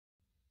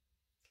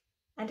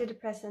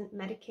antidepressant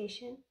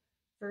medication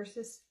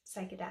versus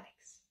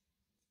psychedelics.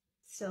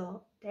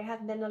 So there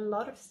have been a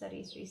lot of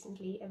studies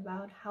recently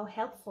about how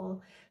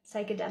helpful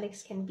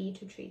psychedelics can be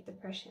to treat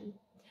depression.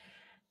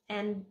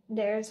 And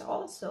there's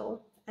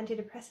also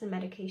antidepressant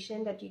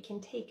medication that you can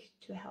take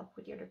to help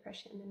with your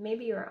depression. And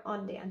maybe you're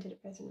on the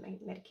antidepressant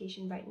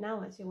medication right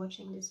now as you're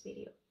watching this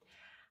video.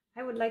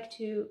 I would like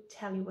to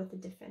tell you what the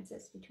difference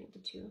is between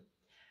the two.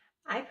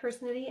 I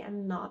personally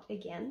am not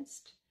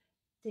against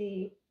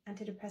the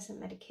antidepressant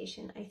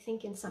medication. I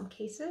think in some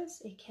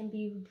cases it can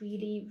be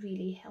really,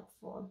 really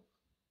helpful.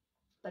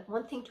 But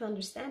one thing to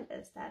understand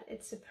is that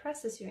it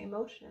suppresses your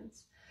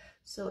emotions.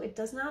 So it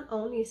does not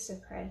only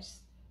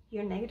suppress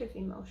your negative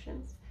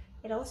emotions,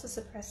 it also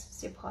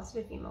suppresses your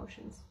positive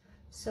emotions.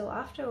 So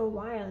after a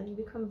while, you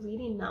become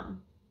really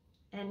numb.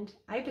 And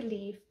I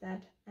believe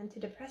that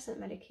antidepressant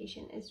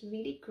medication is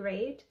really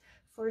great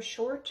for a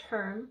short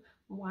term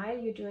while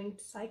you're doing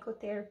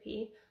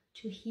psychotherapy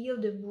to heal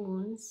the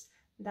wounds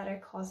that are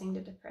causing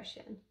the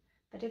depression.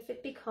 But if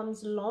it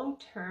becomes long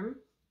term,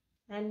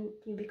 and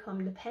you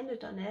become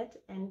dependent on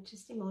it and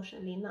just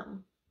emotionally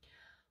numb.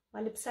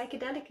 While the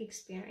psychedelic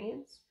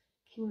experience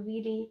can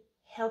really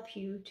help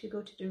you to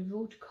go to the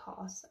root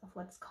cause of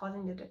what's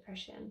causing the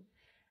depression.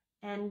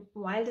 And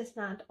while this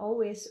not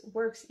always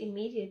works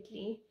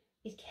immediately,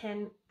 it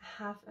can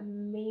have a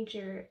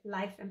major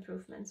life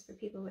improvements for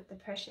people with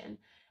depression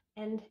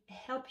and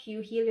help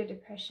you heal your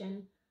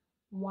depression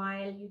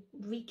while you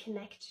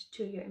reconnect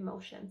to your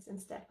emotions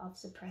instead of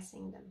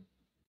suppressing them.